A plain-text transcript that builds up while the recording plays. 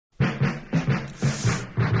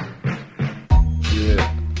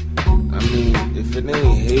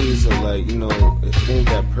like, you know, if it ain't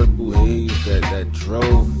that purple haze, that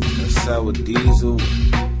drove, that sour diesel,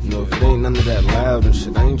 you know, if it ain't none of that loud and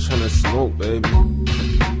shit, I ain't tryna smoke, baby.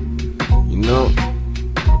 You know,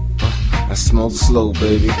 I smoke slow,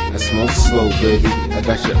 baby. I smoke slow, baby. I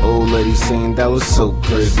got your old lady saying that was so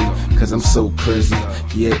crazy, cause I'm so crazy.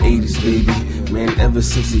 Yeah, 80s, baby. Man, ever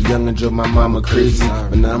since a youngin' drove my mama crazy.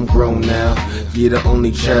 But now I'm grown now. Yeah, the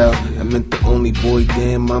only child. I meant the only boy,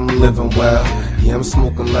 damn, I'm living wild. Yeah, I'm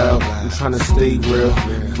smoking loud. I'm tryna stay real.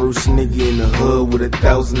 First nigga in the hood with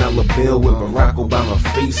 $1,000 bill with Barack Obama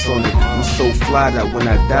face on it. I'm so fly that when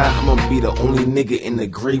I die, I'ma be the only nigga in the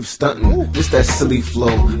grave stunting. Just that silly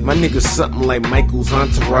flow. My nigga something like Michael's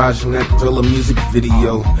entourage in that Thriller music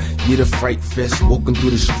video. Yeah, the Fright Fest, walking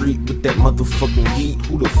through the street with that motherfucking heat.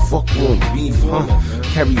 Who the fuck want beef, huh?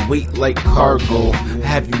 Carry weight like cargo.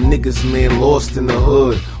 Have you niggas, man, lost in the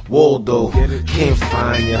hood. Waldo, can't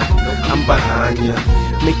find ya, I'm behind ya.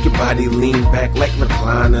 Make your body lean back like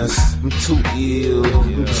recliners. I'm too ill,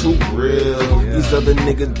 I'm too real. These other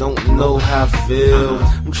niggas don't know how I feel.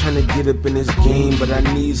 I'm tryna get up in this game, but I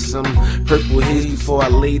need some purple haze before I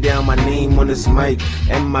lay down my name on this mic.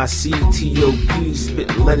 M-I-C T.O.P,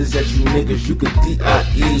 spitting letters at you niggas, you could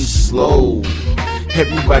D-I-E slow.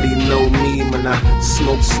 Everybody know me when I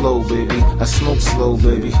smoke slow, baby. I smoke slow,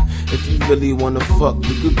 baby. If you really wanna fuck,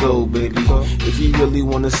 we could go, baby. If you really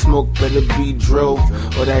wanna smoke, better be dro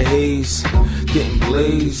or that haze, getting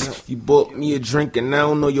blazed. You bought me a drink and I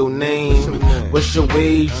don't know your name. What's your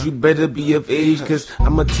age? You better be of age, cause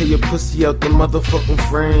I'ma tear your pussy out the motherfucking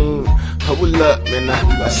frame. Hold up, man,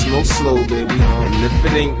 I smoke slow, baby. And if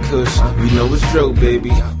it ain't kush, you know it's Dro,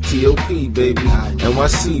 baby. T.O.P, baby.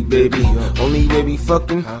 NYC, baby. Only way we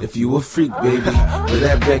fucking if you a freak, baby. Where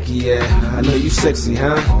that Becky at? I know you sexy,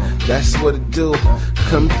 huh? That's what it do.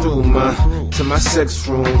 Come through, ma, to my sex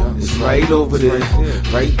room. It's right over there,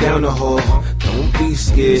 right down the hall. Don't be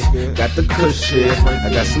scared. Got the kush here. I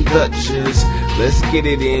got some Dutches. Let's get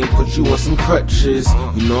it in. Put you on some crutches.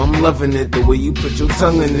 You know I'm loving it the way you put your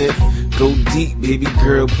tongue in it. Go deep, baby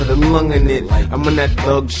girl, put a lung in it. I'm on that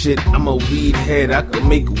thug shit, I'm a weed head. I could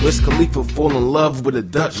make Wiz Khalifa fall in love with a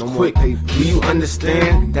Dutch quick. Do you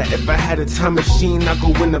understand that if I had a time machine, I go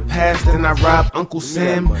in the past, then I rob Uncle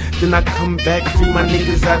Sam, then I come back, free my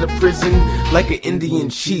niggas out of prison, like an Indian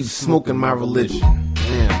chief smoking my religion.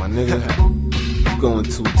 Damn, my nigga, you going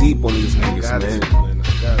too deep on these niggas,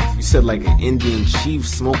 man. You said like an Indian chief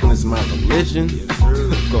smoking is my religion?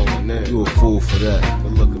 Going there. You a fool for that.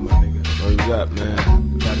 But look at my nigga. Hurry up,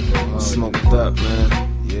 man. Smoked up, man.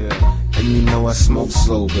 Yeah. And you know I smoke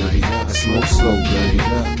slow, baby. I smoke slow, baby.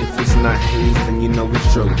 If it's not haze, then you know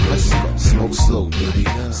it's Dro. Smoke slow, baby.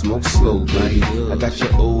 Smoke slow, baby. I got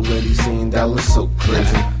your old lady saying that was so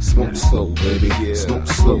crazy. Smoke slow, baby. Smoke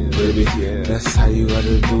slow, baby. That's how you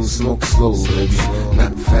gotta do. Smoke slow, baby.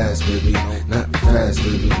 Not fast, baby. Not fast,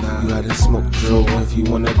 baby. You gotta smoke Dro if you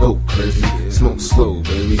wanna go crazy. Smoke slow,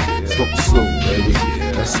 baby. Smoke slow, baby.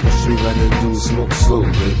 That's what you gotta do. Smoke slow,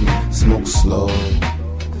 baby. Smoke slow.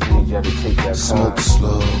 Need you to take that smoke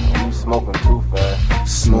slow. You smoking too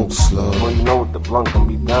fast. Smoke slow. Well, you know what the blunt can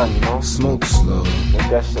be done, you know? Smoke slow. Make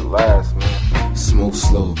that shit last, man. Smoke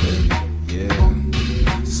slow, baby.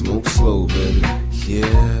 Yeah. Smoke slow, baby.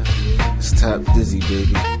 Yeah. It's top dizzy,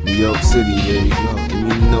 baby. New York City, baby. And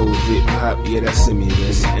you know hip hop, yeah, that's in me,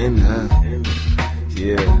 baby. And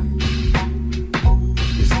yeah.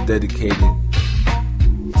 It's dedicated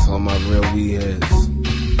to all my real weed heads.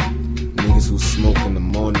 Niggas who smoke in the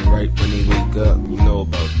morning right when they wake up, you know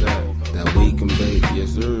about that. That wake and bake,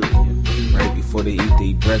 yes sir. Right before they eat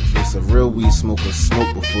their breakfast. A real weed smoker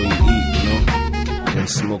smoke before you eat, you know? And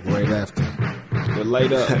smoke right after. But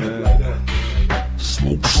light up, man.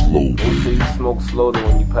 Smoke slow, Make sure baby. you smoke slow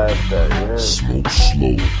when you pass that, yeah? Smoke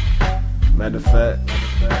slow. Matter of fact,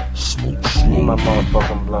 Smoke Give me my slow.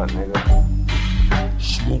 motherfucking blunt, nigga.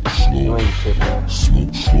 Smoke You slow. ain't shit, man.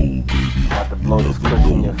 Smoke slow, baby. About to You blow this never kush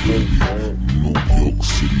in know, your face, baby. man. New York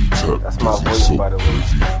City tap. That's my busy, voice, so by the way.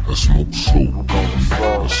 busy. I smoke slow, I'm going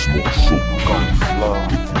slow. I smoke slow, I'm going slow.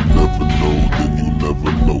 If you never know, then you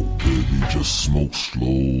never know, baby. Just smoke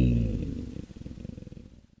slow.